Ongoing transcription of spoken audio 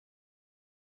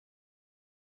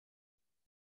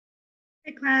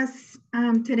Hey class,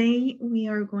 today we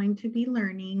are going to be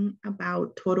learning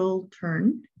about total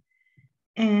turn.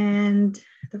 And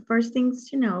the first things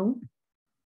to know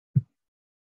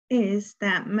is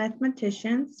that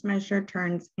mathematicians measure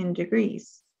turns in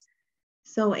degrees.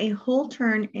 So a whole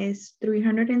turn is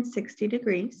 360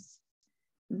 degrees.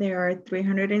 There are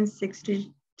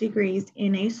 360 degrees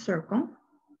in a circle.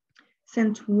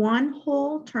 Since one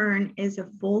whole turn is a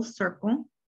full circle,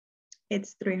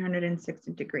 it's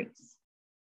 360 degrees.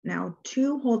 Now,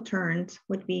 two whole turns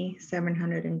would be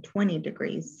 720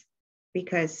 degrees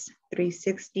because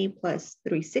 360 plus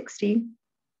 360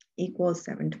 equals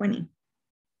 720.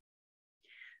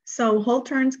 So whole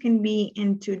turns can be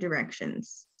in two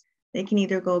directions. They can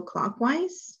either go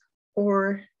clockwise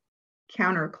or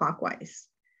counterclockwise.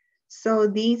 So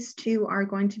these two are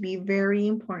going to be very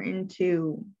important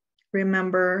to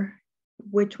remember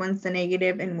which one's the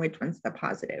negative and which one's the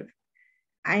positive.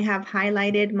 I have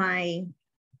highlighted my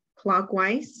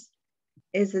clockwise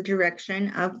is the direction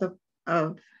of the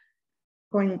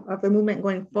movement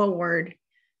going forward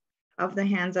of the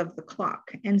hands of the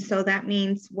clock. And so that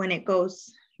means when it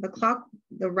goes the clock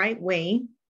the right way,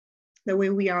 the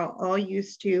way we are all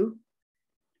used to,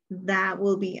 that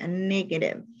will be a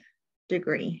negative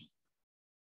degree.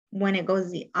 When it goes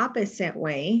the opposite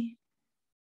way,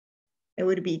 it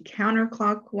would be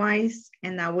counterclockwise,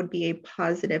 and that would be a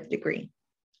positive degree.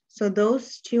 So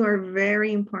those two are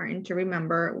very important to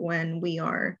remember when we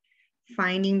are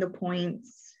finding the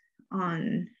points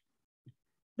on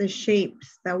the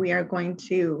shapes that we are going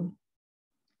to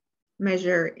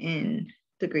measure in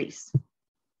degrees.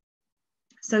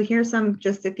 So here's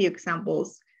just a few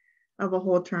examples of a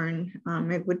whole turn.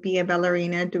 It would be a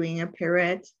ballerina doing a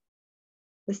pirouette,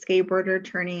 the skateboarder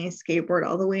turning a skateboard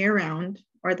all the way around,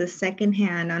 or the second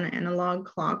hand on an analog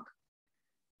clock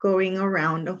going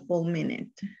around a full minute.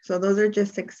 So those are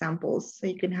just examples, so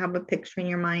you can have a picture in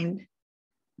your mind.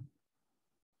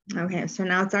 Okay, so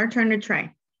now it's our turn to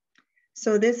try.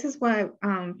 So this is what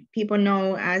people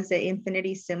know as the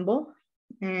infinity symbol,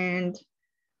 and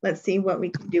let's see what we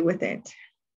can do with it.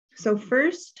 So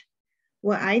first,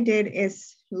 what I did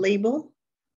is label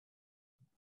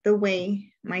the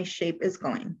way my shape is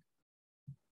going.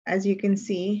 As you can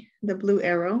see, the blue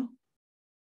arrow,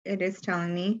 it is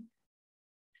telling me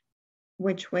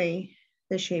which way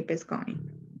the shape is going.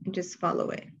 And just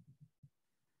follow it.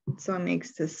 So it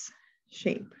makes this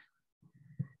shape.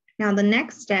 Now the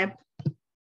next step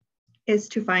is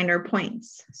to find our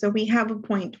points. So we have a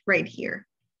point right here.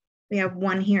 We have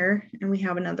one here and we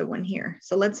have another one here.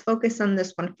 So let's focus on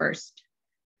this one first.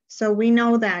 So we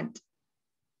know that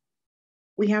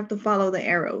we have to follow the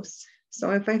arrows.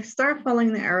 So if I start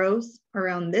following the arrows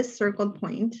around this circled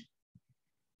point,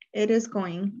 it is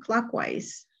going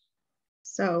clockwise.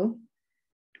 So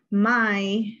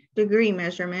my degree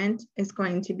measurement is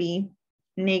going to be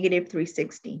negative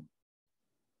 360.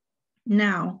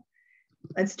 Now,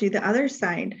 let's do the other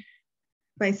side.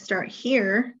 If I start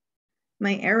here,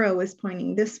 my arrow is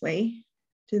pointing this way,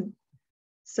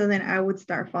 so then I would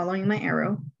start following my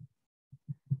arrow,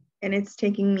 and it's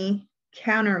taking me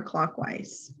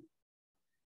counterclockwise.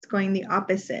 It's going the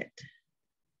opposite.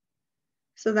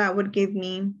 So that would give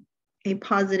me a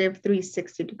positive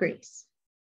 360 degrees.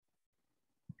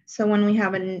 So when we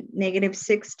have a negative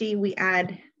 60, we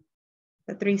add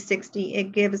the 360,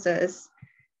 it gives us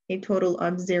a total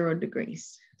of 0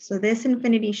 degrees. So this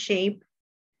infinity shape,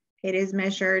 it is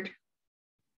measured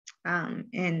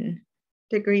in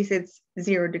degrees, it's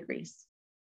 0 degrees.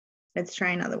 Let's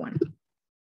try another one.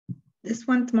 This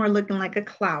one's more looking like a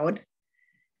cloud.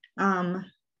 The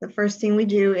first thing we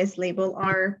do is label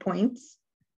our points.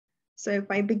 So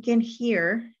if I begin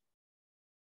here,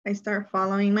 I start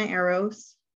following my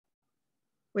arrows,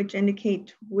 which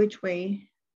indicate which way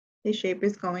the shape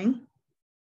is going.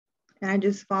 And I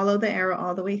just follow the arrow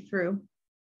all the way through.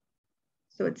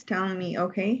 So it's telling me,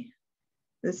 okay,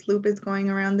 this loop is going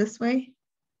around this way.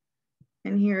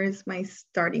 And here is my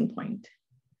starting point.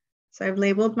 So I've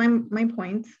labeled my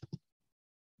points.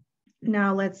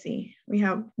 Now let's see, we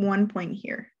have one point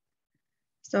here.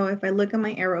 So if I look at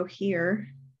my arrow here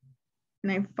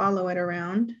and I follow it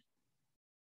around,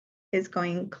 it's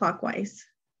going clockwise.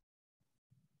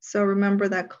 So remember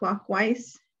that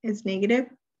clockwise is negative.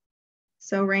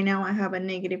 So right now I have a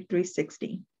negative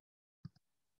 360.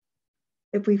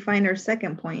 If we find our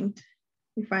second point,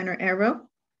 we find our arrow,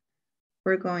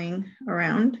 we're going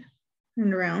around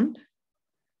and around.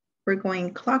 We're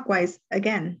going clockwise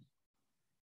again.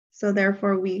 So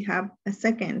therefore we have a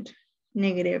second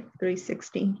negative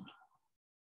 360.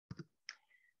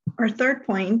 Our third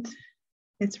point,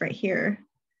 it's right here.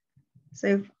 So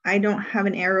if I don't have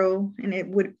an arrow and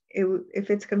if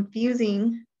it's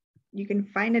confusing, you can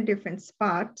find a different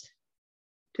spot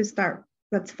to start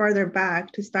that's farther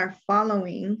back to start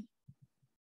following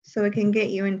so it can get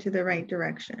you into the right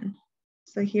direction.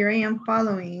 So here I am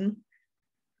following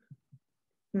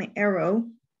my arrow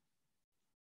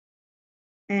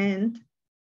and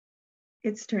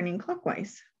it's turning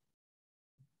clockwise.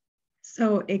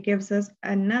 So it gives us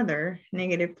another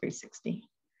negative 360.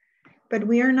 But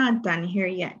we are not done here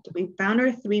yet. We found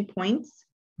our 3 points,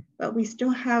 but we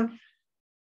still have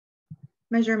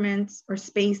measurements or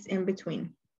space in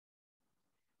between.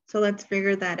 So let's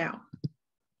figure that out.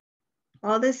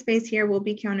 All this space here will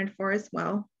be counted for as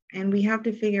well. And we have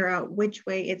to figure out which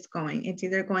way it's going. It's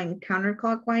either going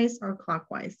counterclockwise or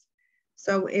clockwise.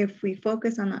 So if we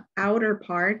focus on the outer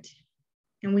part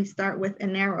and we start with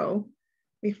an arrow,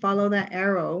 we follow that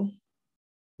arrow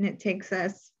and it takes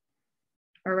us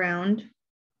around,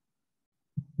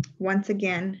 once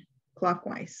again,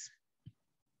 clockwise.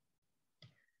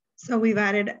 So we've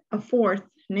added a fourth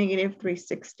negative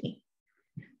 360.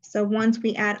 So once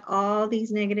we add all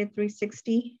these negative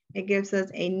 360, it gives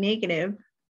us a negative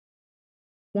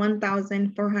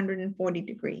 1,440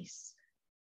 degrees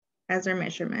as our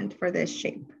measurement for this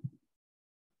shape.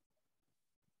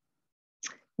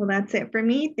 Well, that's it for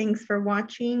me. Thanks for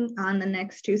watching. On the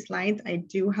next 2 slides, I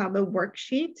do have a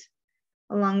worksheet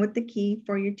along with the key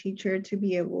for your teacher to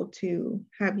be able to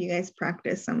have you guys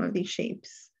practice some of these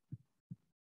shapes.